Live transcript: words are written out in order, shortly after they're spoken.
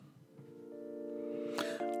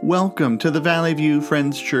Welcome to the Valley View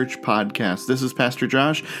Friends Church podcast. This is Pastor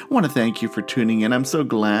Josh. I want to thank you for tuning in. I'm so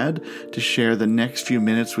glad to share the next few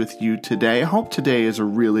minutes with you today. I hope today is a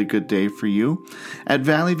really good day for you. At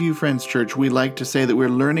Valley View Friends Church, we like to say that we're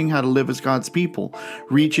learning how to live as God's people,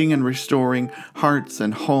 reaching and restoring hearts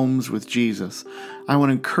and homes with Jesus. I want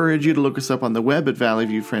to encourage you to look us up on the web at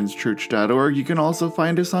valleyviewfriendschurch.org. You can also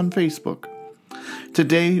find us on Facebook.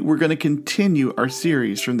 Today, we're going to continue our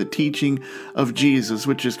series from the teaching of Jesus,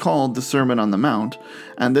 which is called the Sermon on the Mount.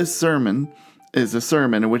 And this sermon is a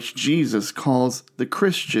sermon in which Jesus calls the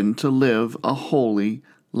Christian to live a holy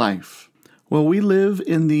life. Well, we live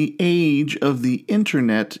in the age of the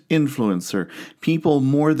internet influencer. People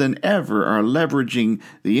more than ever are leveraging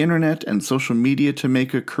the internet and social media to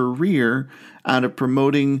make a career out of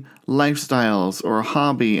promoting lifestyles or a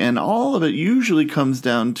hobby, and all of it usually comes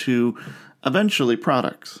down to eventually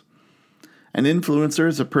products. An influencer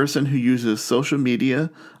is a person who uses social media,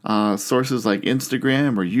 sources like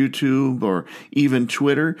Instagram or YouTube or even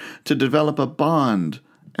Twitter, to develop a bond,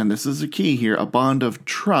 and this is the key here, a bond of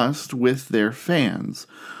trust with their fans.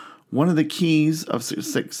 One of the keys of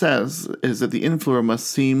success is that the influencer must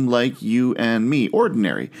seem like you and me,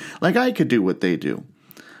 ordinary, like I could do what they do.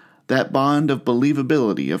 That bond of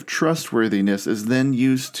believability, of trustworthiness, is then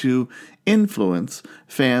used to influence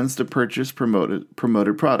fans to purchase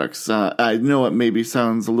promoted products. I know it maybe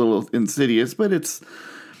sounds a little insidious, but it's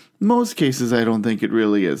most cases I don't think it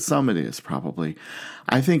really is. Some it is, probably.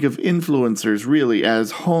 I think of influencers really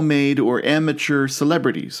as homemade or amateur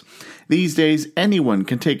celebrities. These days, anyone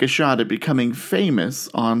can take a shot at becoming famous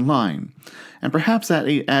online. And perhaps that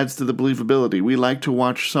adds to the believability. We like to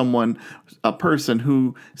watch a person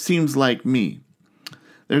who seems like me.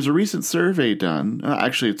 There's a recent survey done,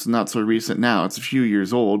 actually it's not so recent now, it's a few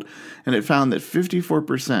years old, and it found that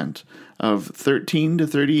 54% of 13 to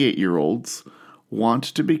 38-year-olds want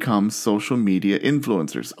to become social media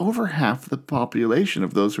influencers, over half the population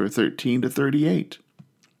of those who are 13 to 38.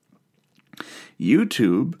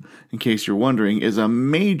 YouTube, in case you're wondering, is a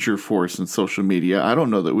major force in social media. I don't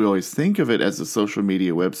know that we always think of it as a social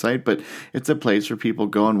media website, but it's a place where people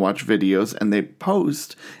go and watch videos and they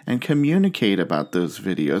post and communicate about those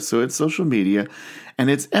videos. So it's social media, and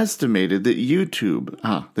it's estimated that YouTube,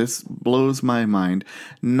 this blows my mind,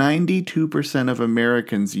 92% of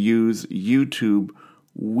Americans use YouTube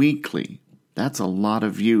weekly. That's a lot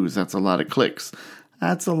of views. That's a lot of clicks.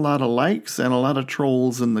 That's a lot of likes and a lot of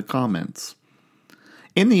trolls in the comments.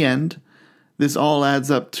 In the end, this all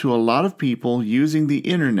adds up to a lot of people using the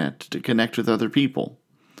internet to connect with other people.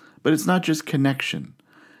 But it's not just connection.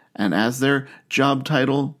 And as their job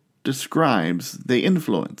title describes, they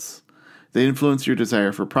influence. They influence your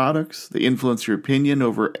desire for products. They influence your opinion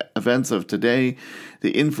over events of today. They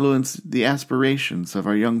influence the aspirations of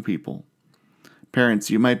our young people. Parents,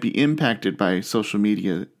 you might be impacted by social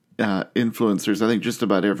media influencers. I think just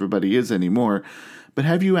about everybody is anymore. But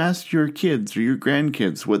have you asked your kids or your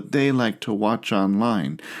grandkids what they like to watch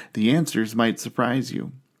online? The answers might surprise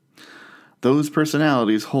you. Those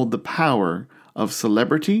personalities hold the power of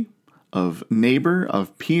celebrity, of neighbor,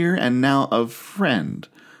 of peer, and now of friend.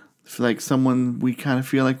 It's like someone we kind of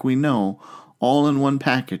feel like we know, all in one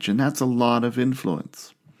package, and that's a lot of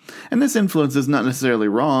influence. And this influence is not necessarily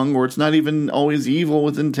wrong, or it's not even always evil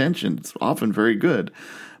with intention. It's often very good.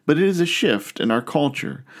 But it is a shift in our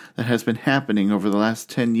culture that has been happening over the last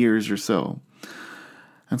 10 years or so.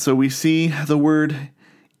 And so we see the word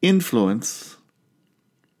influence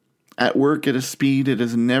at work at a speed it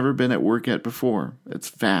has never been at work at before. It's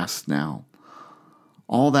fast now.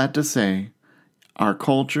 All that to say, our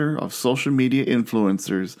culture of social media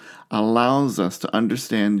influencers allows us to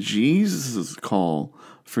understand Jesus' call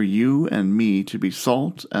for you and me to be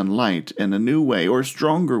salt and light in a new way or a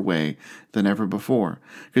stronger way than ever before.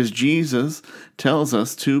 Because Jesus tells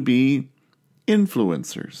us to be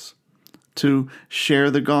influencers, to share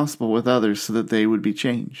the gospel with others so that they would be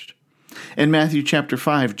changed. In Matthew chapter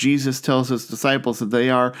 5, Jesus tells his disciples that they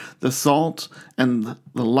are the salt and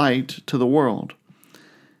the light to the world.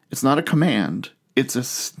 It's not a command, it's a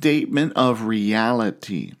statement of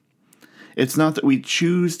reality. It's not that we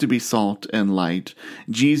choose to be salt and light.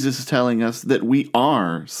 Jesus is telling us that we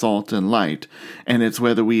are salt and light. And it's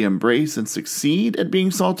whether we embrace and succeed at being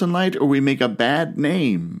salt and light or we make a bad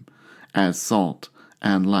name as salt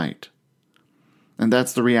and light. And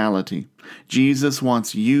that's the reality. Jesus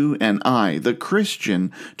wants you and I, the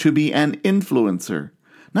Christian, to be an influencer.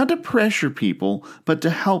 Not to pressure people, but to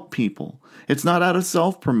help people. It's not out of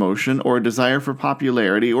self-promotion or a desire for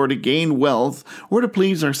popularity or to gain wealth or to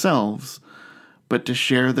please ourselves, but to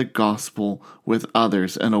share the gospel with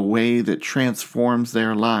others in a way that transforms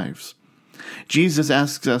their lives. Jesus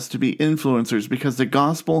asks us to be influencers because the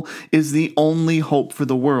gospel is the only hope for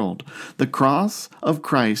the world. The cross of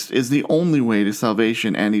Christ is the only way to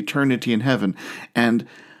salvation and eternity in heaven. And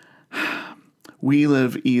we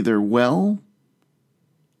live either well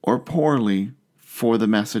or poorly for the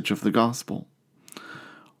message of the gospel.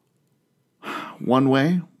 One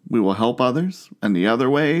way, we will help others, and the other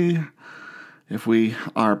way, if we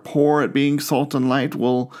are poor at being salt and light,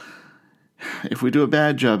 if we do a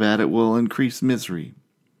bad job at it, we'll increase misery.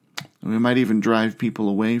 We might even drive people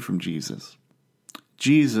away from Jesus.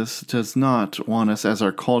 Jesus does not want us, as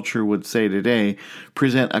our culture would say today,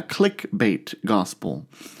 present a clickbait gospel.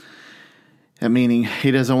 Meaning,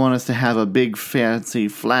 he doesn't want us to have a big, fancy,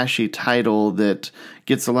 flashy title that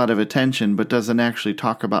gets a lot of attention but doesn't actually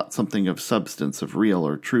talk about something of substance, of real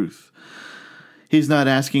or truth. He's not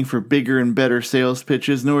asking for bigger and better sales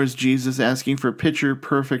pitches, nor is Jesus asking for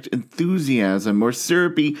picture-perfect enthusiasm or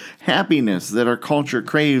syrupy happiness that our culture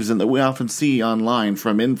craves and that we often see online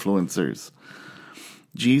from influencers.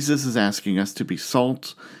 Jesus is asking us to be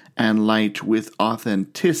salt and light with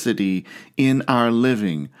authenticity in our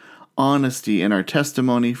living, honesty in our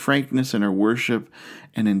testimony, frankness in our worship,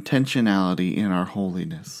 and intentionality in our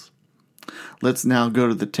holiness. Let's now go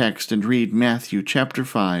to the text and read Matthew chapter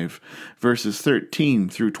 5, verses 13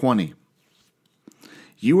 through 20.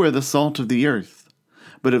 You are the salt of the earth.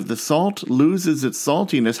 But if the salt loses its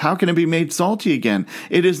saltiness, how can it be made salty again?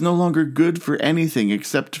 It is no longer good for anything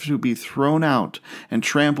except to be thrown out and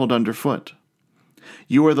trampled underfoot.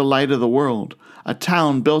 You are the light of the world. A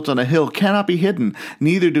town built on a hill cannot be hidden.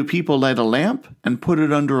 Neither do people light a lamp and put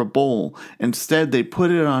it under a bowl. Instead, they put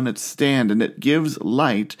it on its stand, and it gives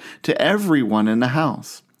light to everyone in the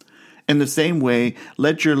house. In the same way,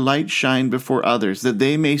 let your light shine before others, that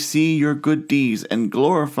they may see your good deeds and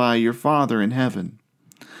glorify your Father in heaven.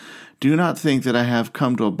 Do not think that I have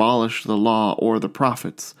come to abolish the law or the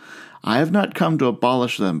prophets. I have not come to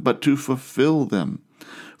abolish them, but to fulfill them.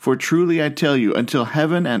 For truly I tell you, until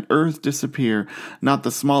heaven and earth disappear, not the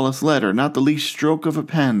smallest letter, not the least stroke of a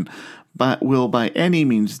pen, but will by any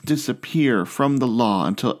means disappear from the law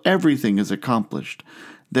until everything is accomplished.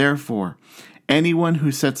 Therefore, anyone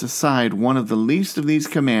who sets aside one of the least of these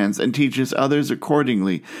commands and teaches others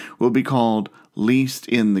accordingly will be called least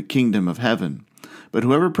in the kingdom of heaven. But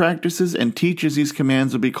whoever practices and teaches these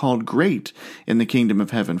commands will be called great in the kingdom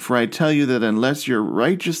of heaven. For I tell you that unless your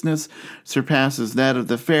righteousness surpasses that of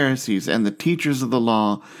the Pharisees and the teachers of the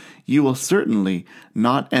law, you will certainly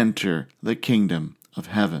not enter the kingdom of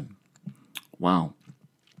heaven. Wow.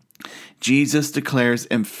 Jesus declares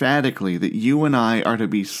emphatically that you and I are to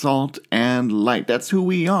be salt and light. That's who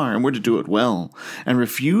we are, and we're to do it well. And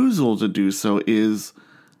refusal to do so is,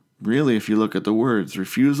 really, if you look at the words,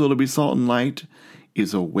 refusal to be salt and light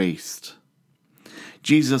is a waste.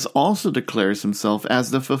 Jesus also declares himself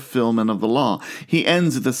as the fulfillment of the law. He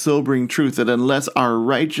ends with the sobering truth that unless our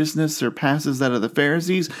righteousness surpasses that of the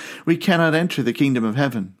Pharisees, we cannot enter the kingdom of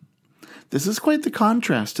heaven. This is quite the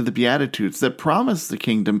contrast to the Beatitudes that promise the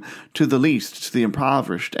kingdom to the least, to the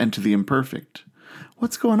impoverished, and to the imperfect.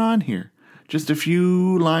 What's going on here? Just a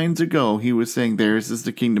few lines ago, he was saying, theirs is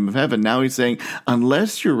the kingdom of heaven. Now he's saying,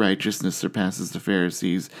 unless your righteousness surpasses the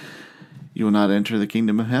Pharisees, you will not enter the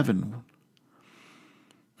kingdom of heaven.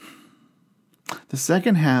 The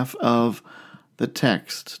second half of the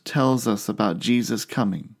text tells us about Jesus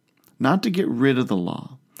coming, not to get rid of the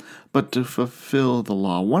law, but to fulfill the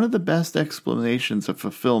law. One of the best explanations of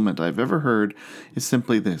fulfillment I've ever heard is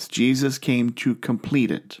simply this: Jesus came to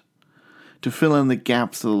complete it, to fill in the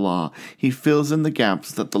gaps of the law. He fills in the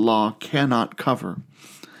gaps that the law cannot cover.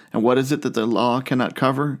 And what is it that the law cannot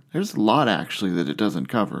cover? There's a lot, actually, that it doesn't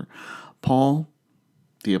cover. Paul,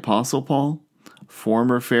 the Apostle Paul,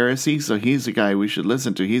 former Pharisee, so he's a guy we should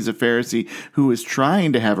listen to. He's a Pharisee who is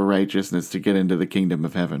trying to have a righteousness to get into the kingdom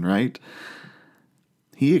of heaven, right?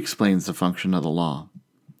 He explains the function of the law.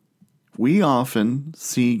 We often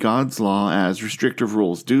see God's law as restrictive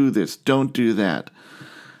rules. Do this, don't do that,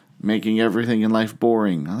 making everything in life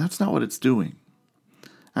boring. Now, that's not what it's doing.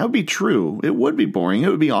 That would be true. It would be boring. It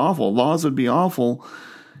would be awful. Laws would be awful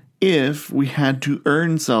if we had to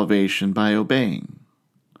earn salvation by obeying.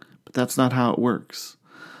 But that's not how it works.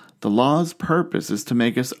 The law's purpose is to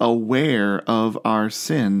make us aware of our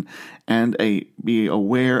sin and be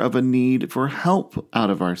aware of a need for help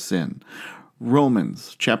out of our sin.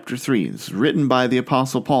 Romans chapter 3, this is written by the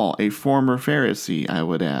Apostle Paul, a former Pharisee, I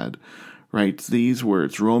would add, writes these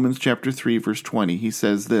words. Romans chapter 3, verse 20, he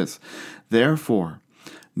says this: Therefore,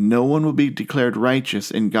 no one will be declared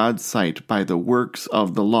righteous in God's sight by the works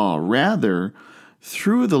of the law. Rather,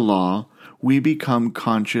 through the law, we become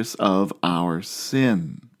conscious of our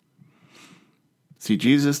sin. See,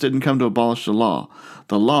 Jesus didn't come to abolish the law.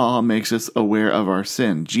 The law makes us aware of our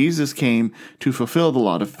sin. Jesus came to fulfill the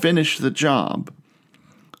law, to finish the job.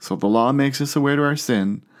 So the law makes us aware to our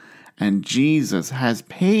sin, and Jesus has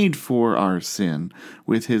paid for our sin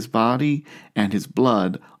with his body and his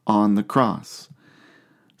blood on the cross.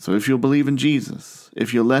 So if you'll believe in Jesus,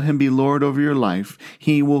 if you'll let him be Lord over your life,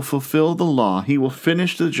 he will fulfill the law, he will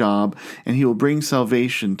finish the job, and he will bring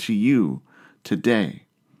salvation to you today.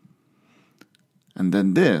 And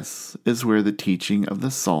then this is where the teaching of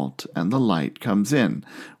the salt and the light comes in.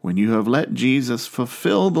 When you have let Jesus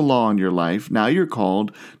fulfill the law in your life, now you're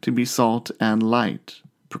called to be salt and light,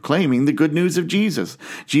 proclaiming the good news of Jesus.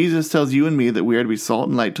 Jesus tells you and me that we are to be salt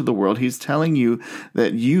and light to the world. He's telling you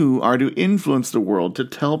that you are to influence the world, to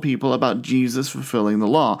tell people about Jesus fulfilling the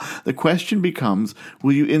law. The question becomes,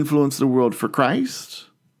 will you influence the world for Christ?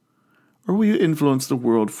 Or will you influence the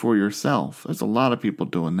world for yourself? There's a lot of people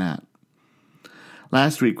doing that.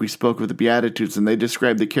 Last week we spoke of the Beatitudes, and they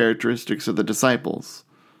described the characteristics of the disciples.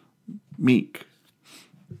 Meek,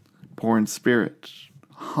 poor in spirit,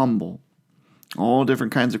 humble, all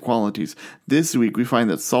different kinds of qualities. This week we find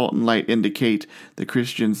that salt and light indicate the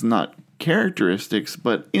Christian's not characteristics,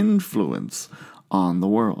 but influence on the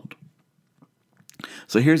world.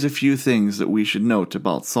 So here's a few things that we should note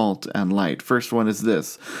about salt and light. First one is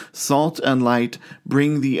this: salt and light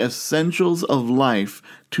bring the essentials of life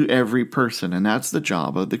to every person, and that's the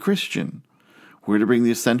job of the Christian. We're to bring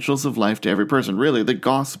the essentials of life to every person, really the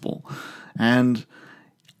gospel. And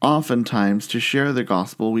oftentimes, to share the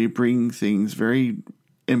gospel, we bring things, very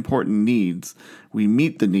important needs. We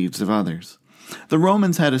meet the needs of others. The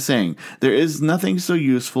Romans had a saying, "There is nothing so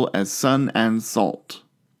useful as sun and salt."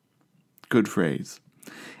 Good phrase.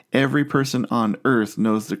 Every person on earth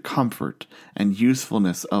knows the comfort and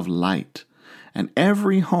usefulness of light. And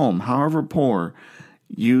every home, however poor,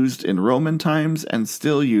 used in Roman times and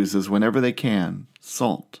still uses whenever they can,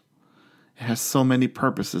 salt. It has so many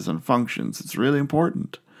purposes and functions. It's really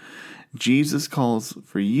important. Jesus calls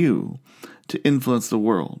for you to influence the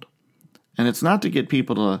world. And it's not to get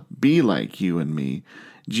people to be like you and me.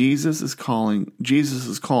 Jesus'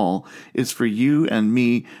 call is for you and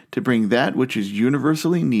me to bring that which is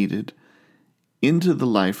universally needed into the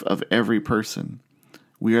life of every person.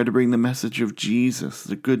 We are to bring the message of Jesus,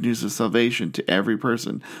 the good news of salvation, to every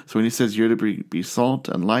person. So when he says you're to be salt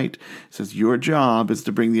and light, he says your job is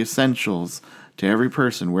to bring the essentials to every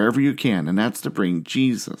person wherever you can, and that's to bring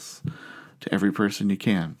Jesus to every person you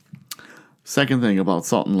can. Second thing about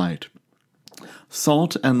salt and light.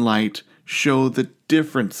 Salt and light show the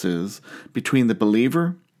differences between the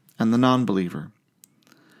believer and the non-believer.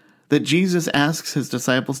 That Jesus asks his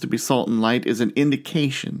disciples to be salt and light is an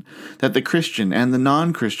indication that the Christian and the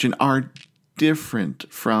non-Christian are different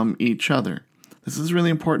from each other. This is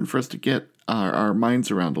really important for us to get our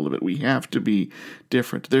minds around a little bit. We have to be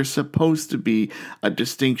different. There's supposed to be a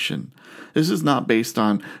distinction. This is not based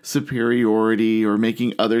on superiority or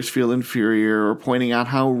making others feel inferior or pointing out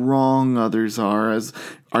how wrong others are, as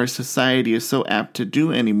our society is so apt to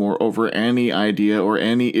do anymore over any idea or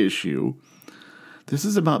any issue. This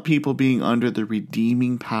is about people being under the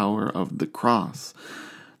redeeming power of the cross.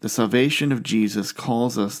 The salvation of Jesus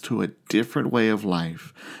calls us to a different way of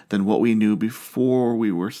life than what we knew before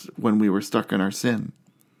when we were stuck in our sin.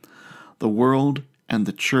 The world and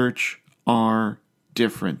the church are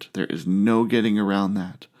different. There is no getting around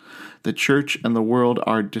that. The church and the world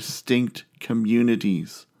are distinct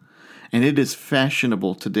communities. And it is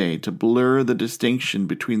fashionable today to blur the distinction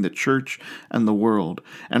between the church and the world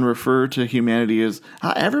and refer to humanity as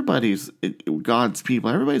everybody's God's people.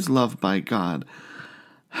 Everybody's loved by God.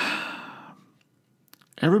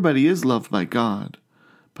 Everybody is loved by God,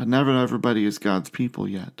 but never everybody is God's people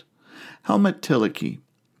yet. Helmut Tillich,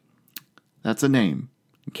 that's a name,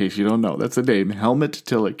 in case you don't know, that's a name, Helmut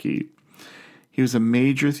Tillich. He was a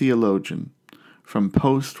major theologian from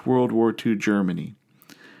post-World War II Germany.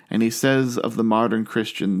 And he says of the modern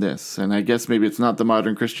Christian this, and I guess maybe it's not the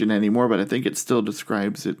modern Christian anymore, but I think it still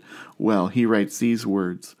describes it well. He writes these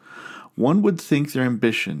words: "One would think their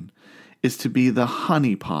ambition is to be the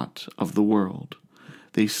honeypot of the world.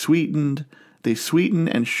 They sweeten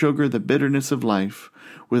and sugar the bitterness of life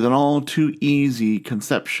with an all too easy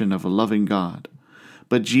conception of a loving God.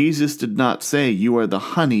 But Jesus did not say, 'You are the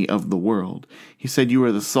honey of the world.' He said, 'You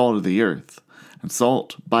are the salt of the earth.' And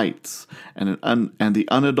salt bites, and the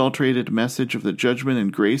unadulterated message of the judgment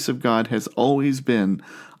and grace of God has always been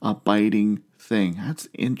a biting thing." That's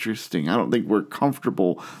interesting. I don't think we're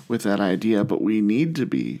comfortable with that idea, but we need to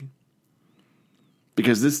be.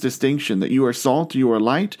 Because this distinction that you are salt, you are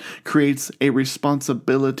light, creates a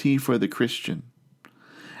responsibility for the Christian.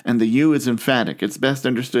 And the you is emphatic. It's best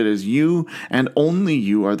understood as you and only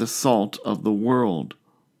you are the salt of the world.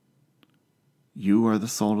 You are the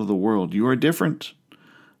salt of the world. You are different,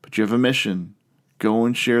 but you have a mission. Go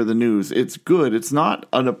and share the news. It's good. It's not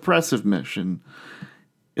an oppressive mission.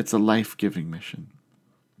 It's a life-giving mission.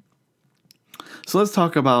 So let's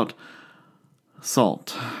talk about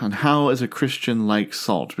salt and how is a Christian like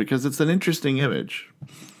salt, because it's an interesting image.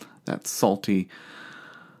 That salty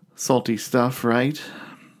stuff, right?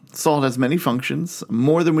 Salt has many functions,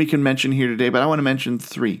 more than we can mention here today, but I want to mention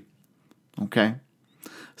 3. Okay?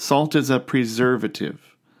 Salt is a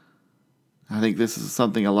preservative. I think this is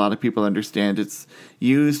something a lot of people understand. It's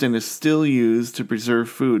used and is still used to preserve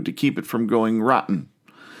food, to keep it from going rotten.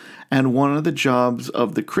 And one of the jobs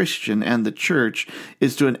of the Christian and the church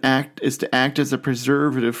is to act as a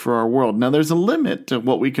preservative for our world. Now, there's a limit to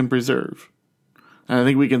what we can preserve. And I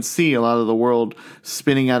think we can see a lot of the world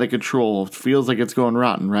spinning out of control. It feels like it's going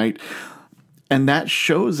rotten, right? And that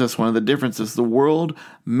shows us one of the differences. The world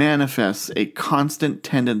manifests a constant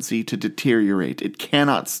tendency to deteriorate. It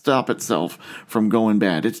cannot stop itself from going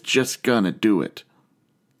bad. It's just gonna do it.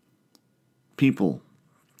 People,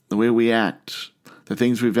 the way we act, the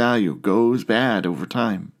things we value, goes bad over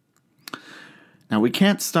time. Now, we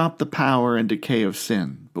can't stop the power and decay of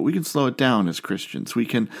sin, but we can slow it down as Christians. We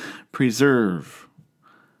can preserve.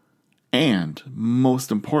 And, most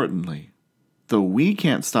importantly, though we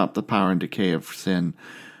can't stop the power and decay of sin,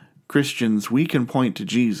 Christians, we can point to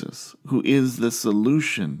Jesus, who is the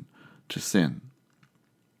solution to sin.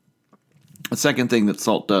 The second thing that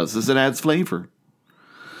salt does is it adds flavor.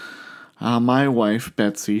 My wife,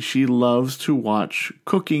 Betsy, she loves to watch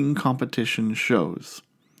cooking competition shows.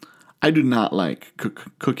 I do not like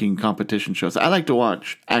cooking competition shows. I like to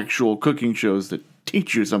watch actual cooking shows that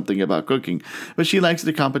teach you something about cooking. But she likes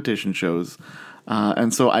the competition shows.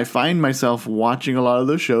 And so I find myself watching a lot of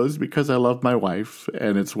those shows because I love my wife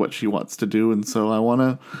and it's what she wants to do. And so I want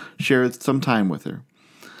to share some time with her.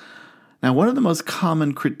 Now, one of the most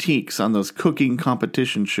common critiques on those cooking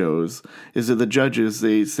competition shows is that the judges,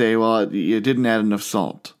 they say, well, you didn't add enough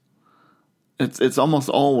salt. It's almost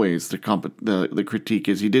always the critique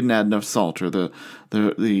is you didn't add enough salt, or the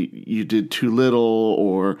you did too little,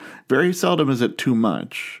 or very seldom is it too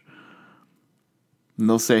much. And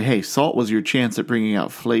they'll say, hey, salt was your chance at bringing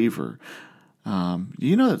out flavor.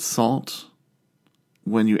 You know that salt,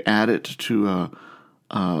 when you add it to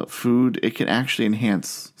food, it can actually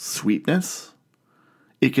enhance sweetness.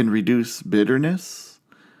 It can reduce bitterness.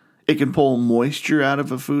 It can pull moisture out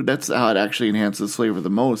of a food. That's how it actually enhances flavor the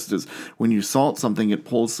most, is when you salt something, it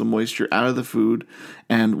pulls some moisture out of the food,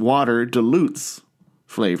 and water dilutes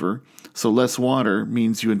flavor. So less water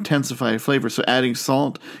means you intensify flavor. So adding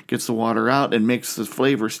salt gets the water out and makes the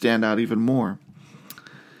flavor stand out even more.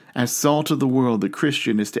 As salt of the world, the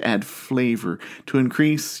Christian is to add flavor, to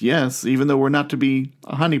increase, yes, even though we're not to be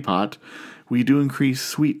a honeypot, we do increase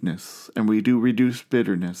sweetness, and we do reduce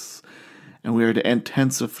bitterness, and we are to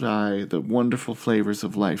intensify the wonderful flavors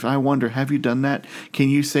of life. I wonder, have you done that? Can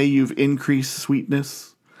you say you've increased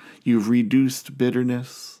sweetness? You've reduced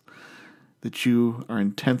bitterness? That you are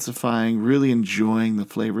intensifying, really enjoying the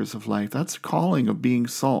flavors of life? That's the calling of being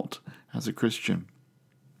salt as a Christian.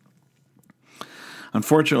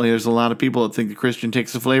 Unfortunately, there's a lot of people that think the Christian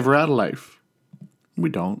takes the flavor out of life. We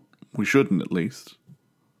don't. We shouldn't, at least.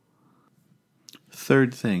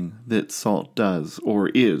 Third thing that salt does, or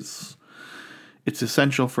is, it's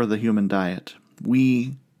essential for the human diet.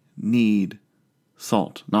 We need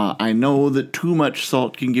salt. Now, I know that too much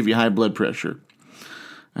salt can give you high blood pressure.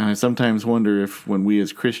 And I sometimes wonder if when we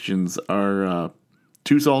as Christians are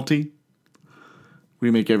too salty, we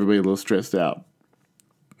make everybody a little stressed out.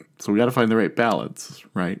 So we got to find the right balance,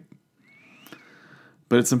 right?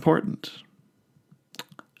 But it's important.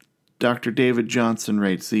 Dr. David Johnson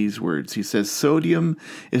writes these words. He says, sodium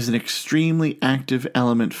is an extremely active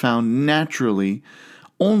element found naturally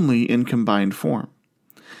only in combined form.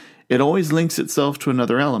 It always links itself to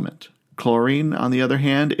another element. Chlorine, on the other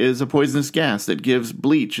hand, is a poisonous gas that gives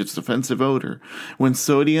bleach its offensive odor. When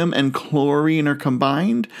sodium and chlorine are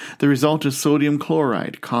combined, the result is sodium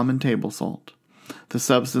chloride, common table salt. The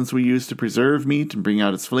substance we use to preserve meat and bring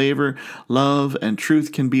out its flavor, love and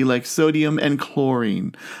truth can be like sodium and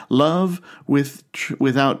chlorine. Love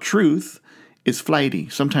without truth is flighty,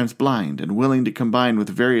 sometimes blind, and willing to combine with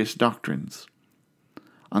various doctrines.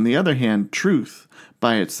 On the other hand, truth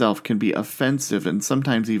by itself can be offensive and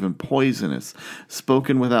sometimes even poisonous.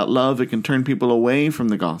 Spoken without love, it can turn people away from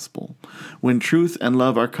the gospel. When truth and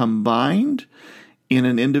love are combined in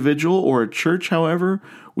an individual or a church, however,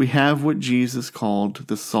 we have what Jesus called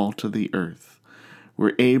the salt of the earth.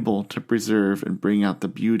 we're able to preserve and bring out the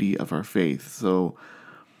beauty of our faith. So,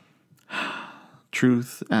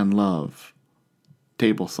 truth and love,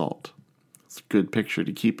 table salt. It's a good picture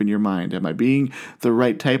to keep in your mind. Am I being the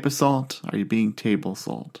right type of salt? Are you being table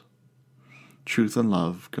salt? Truth and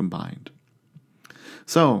love combined.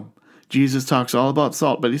 So, Jesus talks all about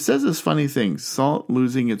salt, but he says this funny thing, salt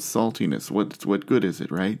losing its saltiness. What good is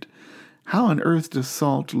it, right? How on earth does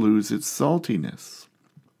salt lose its saltiness?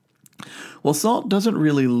 Well, salt doesn't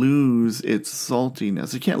really lose its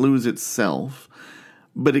saltiness. It can't lose itself,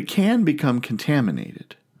 but it can become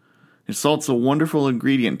contaminated. And salt's a wonderful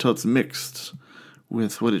ingredient until it's mixed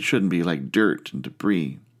with what it shouldn't be, like dirt and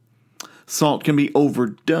debris. Salt can be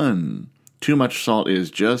overdone. Too much salt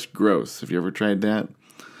is just gross. Have you ever tried that?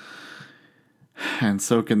 And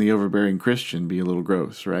so can the overbearing Christian be a little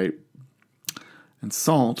gross, right? And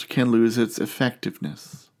salt can lose its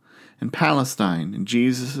effectiveness. In Palestine, in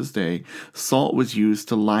Jesus' day, salt was used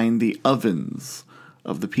to line the ovens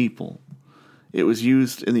of the people. It was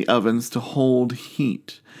used in the ovens to hold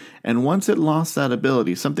heat. And once it lost that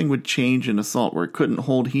ability, something would change in a salt where it couldn't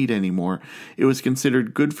hold heat anymore. It was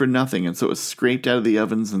considered good for nothing, and so it was scraped out of the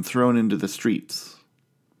ovens and thrown into the streets.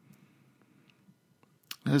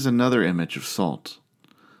 There's another image of salt,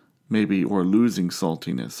 maybe, or losing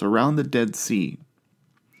saltiness. Around the Dead Sea,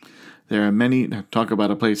 there are many, talk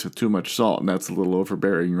about a place with too much salt, and that's a little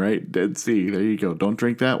overbearing, right? Dead Sea, there you go. Don't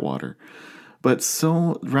drink that water. But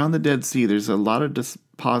so around the Dead Sea, there's a lot of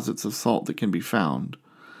deposits of salt that can be found.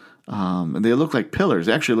 And they look like pillars.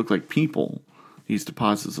 They actually look like people, these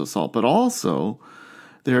deposits of salt. But also,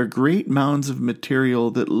 there are great mounds of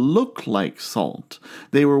material that look like salt.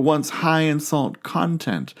 They were once high in salt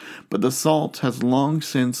content, but the salt has long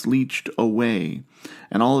since leached away,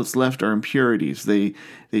 and all that's left are impurities. They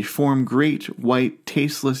form great, white,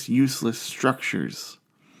 tasteless, useless structures.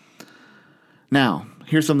 Now,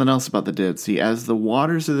 here's something else about the Dead Sea. As the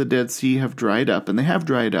waters of the Dead Sea have dried up, and they have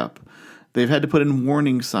dried up, they've had to put in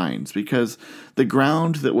warning signs because the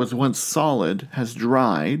ground that was once solid has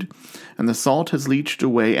dried and the salt has leached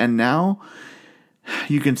away, and now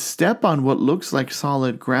you can step on what looks like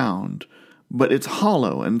solid ground, but it's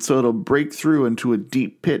hollow, and so it'll break through into a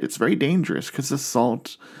deep pit. It's very dangerous because the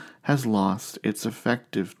salt has lost its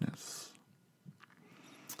effectiveness.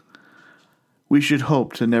 We should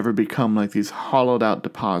hope to never become like these hollowed-out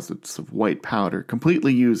deposits of white powder,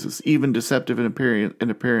 completely useless, even deceptive in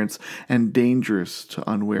appearance, and dangerous to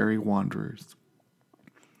unwary wanderers.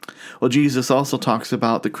 Well, Jesus also talks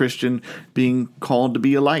about the Christian being called to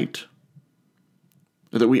be a light,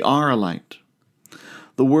 or that we are a light.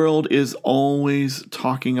 The world is always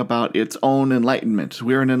talking about its own enlightenment.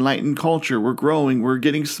 We're an enlightened culture. We're growing. We're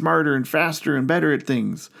getting smarter and faster and better at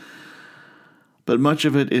things. But much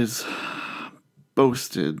of it is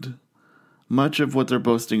boasted. Much of what they're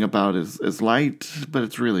boasting about is light, but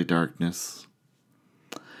it's really darkness.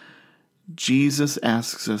 Jesus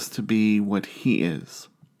asks us to be what he is.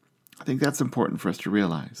 I think that's important for us to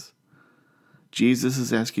realize. Jesus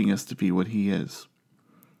is asking us to be what he is.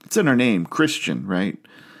 It's in our name, Christian, right?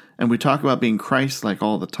 And we talk about being Christ-like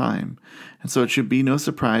all the time. And so it should be no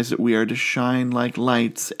surprise that we are to shine like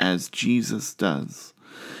lights as Jesus does.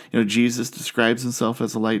 Jesus describes himself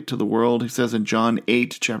as a light to the world. He says in John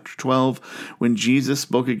 8, chapter 12, when Jesus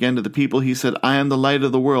spoke again to the people, he said, I am the light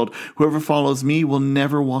of the world. Whoever follows me will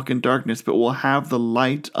never walk in darkness, but will have the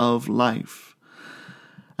light of life.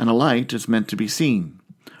 And a light is meant to be seen,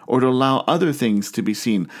 or to allow other things to be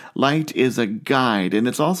seen. Light is a guide, and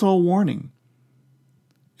it's also a warning.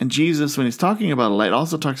 And Jesus, when he's talking about a light,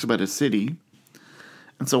 also talks about a city.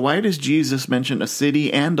 And so why does Jesus mention a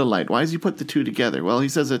city and a light? Why does he put the two together? Well, he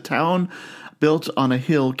says a town built on a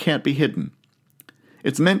hill can't be hidden.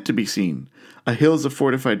 It's meant to be seen. A hill is a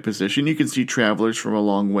fortified position. You can see travelers from a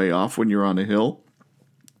long way off when you're on a hill.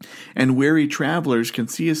 And weary travelers can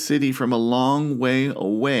see a city from a long way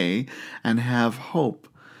away and have hope.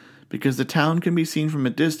 Because the town can be seen from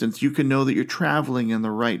a distance, you can know that you're traveling in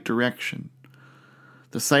the right direction.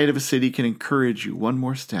 The sight of a city can encourage you. One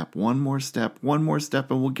more step, and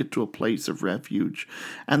we'll get to a place of refuge.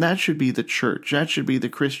 And that should be the church. That should be the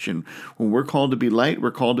Christian. When we're called to be light,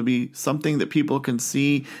 we're called to be something that people can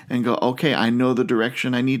see and go, okay, I know the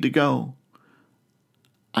direction I need to go.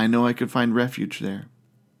 I know I can find refuge there.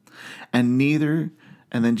 And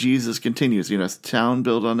then Jesus continues, a town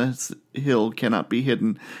built on a hill cannot be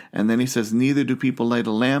hidden. And then he says, neither do people light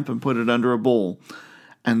a lamp and put it under a bowl.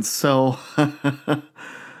 And so the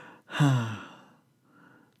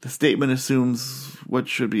statement assumes what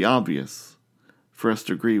should be obvious. for us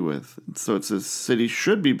to agree with. So it says cities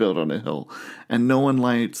should be built on a hill, and no one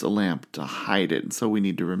lights a lamp to hide it. And so we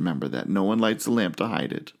need to remember that. No one lights a lamp to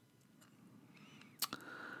hide it.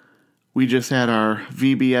 We just had our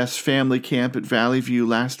VBS family camp at Valley View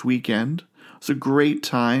last weekend. It was a great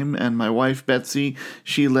time, and my wife Betsy,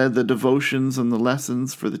 she led the devotions and the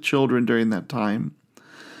lessons for the children during that time.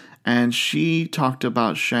 And she talked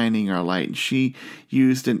about shining our light, and she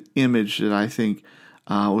used an image that I think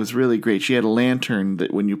was really great. She had a lantern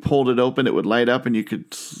that when you pulled it open, it would light up, and you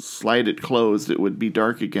could slide it closed, it would be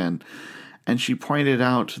dark again. And she pointed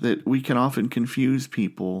out that we can often confuse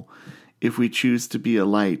people if we choose to be a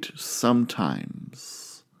light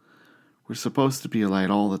sometimes. We're supposed to be a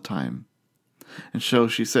light all the time. And so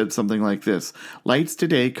she said something like this: lights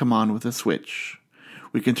today come on with a switch.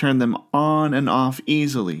 We can turn them on and off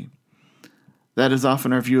easily. That is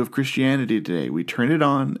often our view of Christianity today. We turn it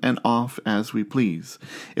on and off as we please.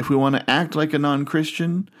 If we want to act like a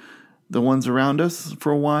non-Christian, the ones around us,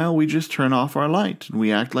 for a while, we just turn off our light and we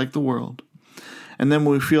act like the world. And then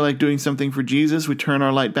when we feel like doing something for Jesus, we turn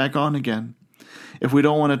our light back on again. If we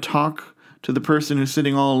don't want to talk to the person who's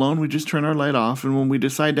sitting all alone, we just turn our light off. And when we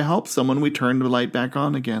decide to help someone, we turn the light back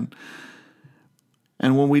on again.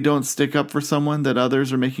 And when we don't stick up for someone that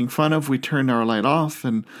others are making fun of, we turn our light off.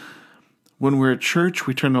 And when we're at church,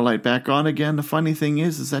 we turn the light back on again. The funny thing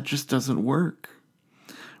is that just doesn't work.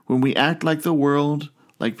 When we act like the world,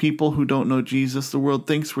 like people who don't know Jesus, the world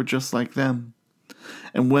thinks we're just like them.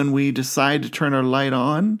 And when we decide to turn our light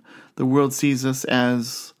on, the world sees us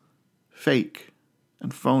as fake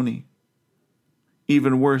and phony.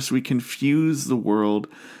 Even worse, we confuse the world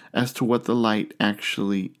as to what the light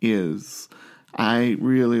actually is. I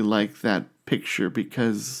really like that picture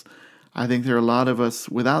because I think there are a lot of us,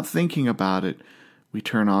 without thinking about it, we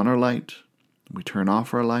turn on our light, we turn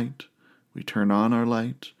off our light, we turn on our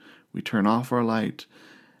light, we turn off our light,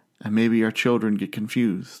 and maybe our children get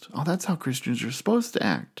confused. Oh, that's how Christians are supposed to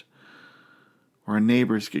act. Or our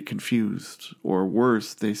neighbors get confused. Or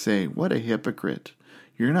worse, they say, what a hypocrite.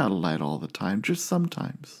 You're not a light all the time, just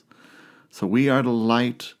sometimes. So we are to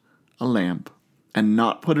light a lamp and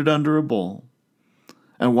not put it under a bowl.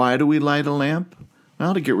 And why do we light a lamp?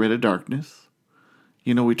 Well, to get rid of darkness.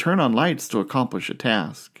 You know, we turn on lights to accomplish a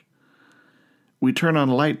task. We turn on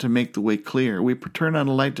a light to make the way clear. We turn on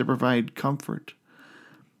a light to provide comfort.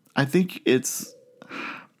 I think it's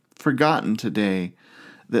forgotten today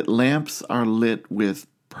that lamps are lit with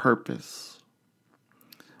purpose.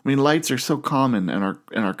 I mean, lights are so common in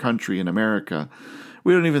our country, in America.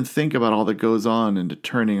 We don't even think about all that goes on into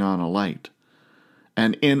turning on a light.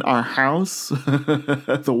 And in our house,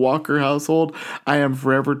 the Walker household, I am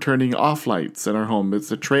forever turning off lights in our home.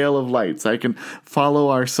 It's a trail of lights. I can follow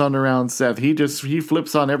our son around, Seth. He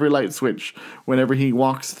flips on every light switch whenever he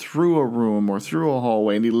walks through a room or through a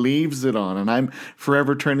hallway, and he leaves it on. And I'm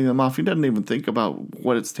forever turning them off. He doesn't even think about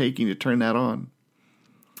what it's taking to turn that on.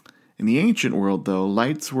 In the ancient world, though,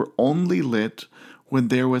 lights were only lit when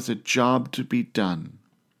there was a job to be done,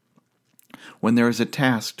 when there was a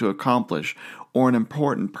task to accomplish, or an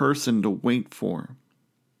important person to wait for.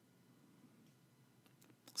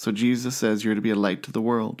 So Jesus says you're to be a light to the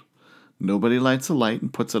world. Nobody lights a light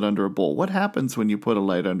and puts it under a bowl. What happens when you put a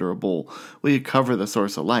light under a bowl? Well, you cover the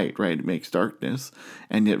source of light, right? It makes darkness,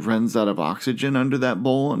 and it runs out of oxygen under that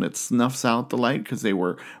bowl, and it snuffs out the light because they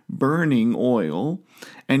were burning oil,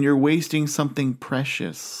 and you're wasting something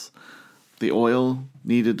precious. The oil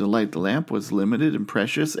needed to light the lamp was limited and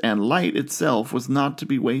precious, and light itself was not to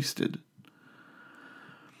be wasted.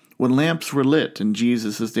 When lamps were lit in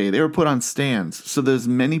Jesus' day, they were put on stands so that as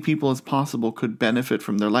many people as possible could benefit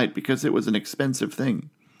from their light because it was an expensive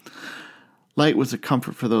thing. Light was a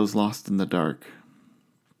comfort for those lost in the dark.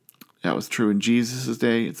 That was true in Jesus'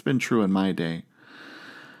 day. It's been true in my day.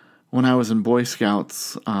 When I was in Boy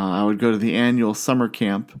Scouts, I would go to the annual summer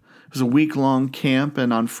camp. It was a week-long camp,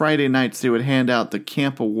 and on Friday nights they would hand out the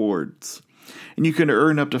camp awards. And you could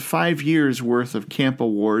earn up to 5 years' worth of camp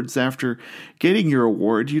awards. After getting your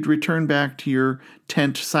award, you'd return back to your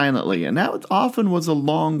tent silently. And that often was a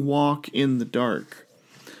long walk in the dark,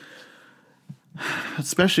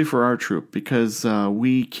 especially for our troop, because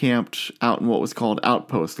we camped out in what was called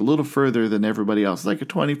Outpost, a little further than everybody else, like a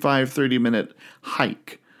 25, 30-minute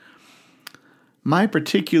hike. My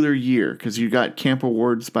particular year, because you got camp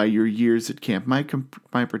awards by your years at camp, my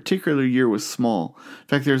particular year was small. In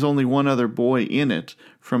fact, there's only one other boy in it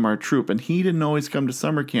from our troop, and he didn't always come to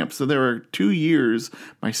summer camp. So there were 2 years,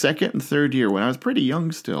 my second and third year, when I was pretty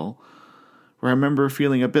young still, where I remember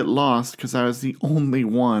feeling a bit lost because I was the only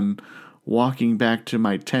one walking back to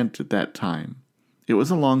my tent at that time. It was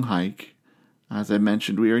a long hike. As I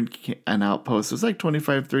mentioned, we were in an outpost. It was like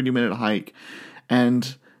 25, 30-minute hike.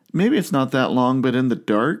 And maybe it's not that long, but in the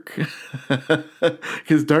dark,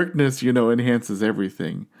 because darkness, enhances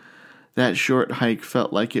everything. That short hike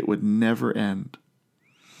felt like it would never end.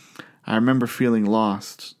 I remember feeling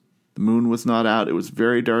lost. The moon was not out. It was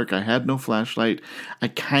very dark. I had no flashlight. I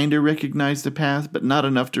kind of recognized the path, but not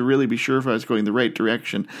enough to really be sure if I was going the right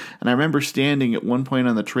direction. And I remember standing at one point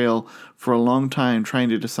on the trail for a long time trying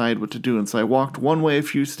to decide what to do. And so I walked one way a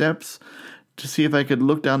few steps to see if I could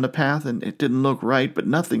look down the path, and it didn't look right, but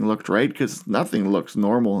nothing looked right because nothing looks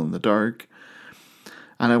normal in the dark.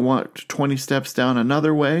 And I walked 20 steps down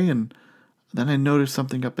another way, and then I noticed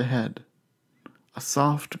something up ahead. A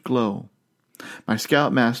soft glow. My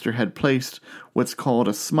scoutmaster had placed what's called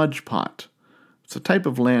a smudge pot. It's a type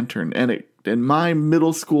of lantern, and in my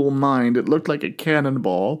middle school mind, it looked like a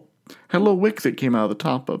cannonball. Had a little wick that came out of the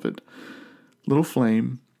top of it. Little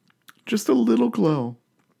flame. Just a little glow.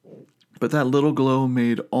 But that little glow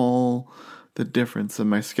made all the difference, and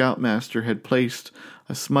my scoutmaster had placed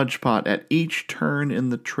a smudge pot at each turn in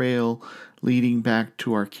the trail leading back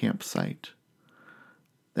to our campsite.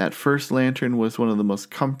 That first lantern was one of the most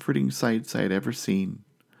comforting sights I had ever seen.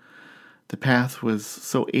 The path was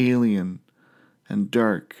so alien and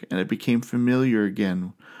dark, and it became familiar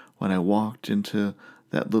again when I walked into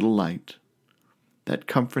that little light. That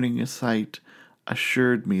comforting sight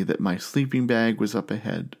assured me that my sleeping bag was up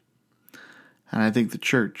ahead. And I think the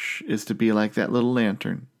church is to be like that little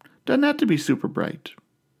lantern. Doesn't have to be super bright.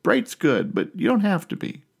 Bright's good, but you don't have to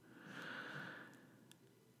be.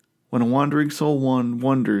 When a wandering soul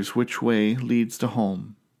wonders which way leads to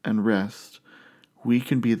home and rest, we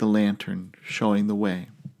can be the lantern showing the way.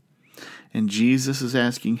 And Jesus is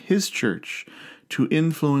asking his church to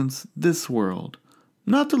influence this world,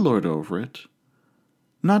 not to lord over it,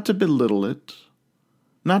 not to belittle it,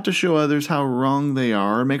 not to show others how wrong they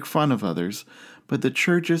are or make fun of others, but the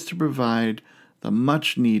church is to provide the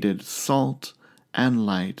much-needed salt and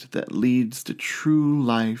light that leads to true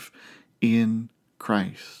life in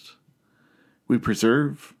Christ. We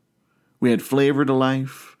preserve, we add flavor to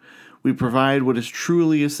life, we provide what is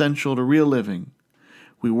truly essential to real living,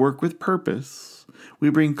 we work with purpose, we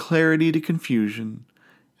bring clarity to confusion,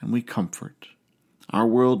 and we comfort. Our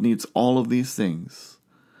world needs all of these things.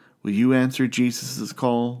 Will you answer Jesus'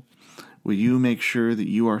 call? Will you make sure that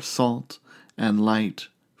you are salt and light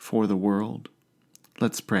for the world?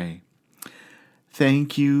 Let's pray.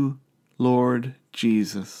 Thank you, Lord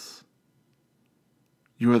Jesus.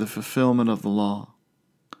 You are the fulfillment of the law.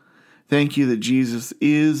 Thank you that Jesus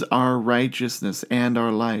is our righteousness and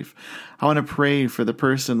our life. I want to pray for the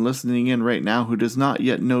person listening in right now who does not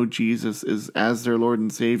yet know Jesus as their Lord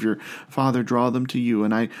and Savior. Father, draw them to you.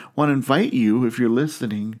 And I want to invite you, if you're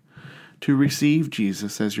listening, to receive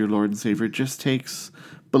Jesus as your Lord and Savior. It just takes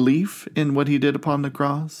belief in what he did upon the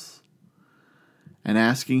cross and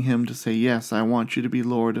asking him to say, yes, I want you to be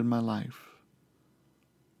Lord in my life.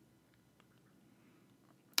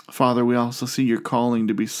 Father, we also see your calling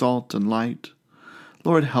to be salt and light.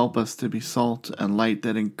 Lord, help us to be salt and light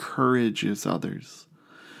that encourages others.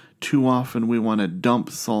 Too often we want to dump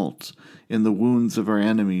salt in the wounds of our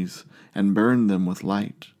enemies and burn them with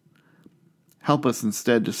light. Help us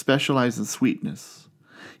instead to specialize in sweetness,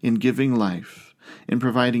 in giving life, in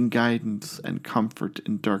providing guidance and comfort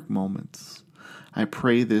in dark moments. I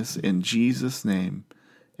pray this in Jesus' name.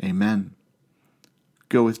 Amen.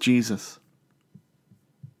 Go with Jesus.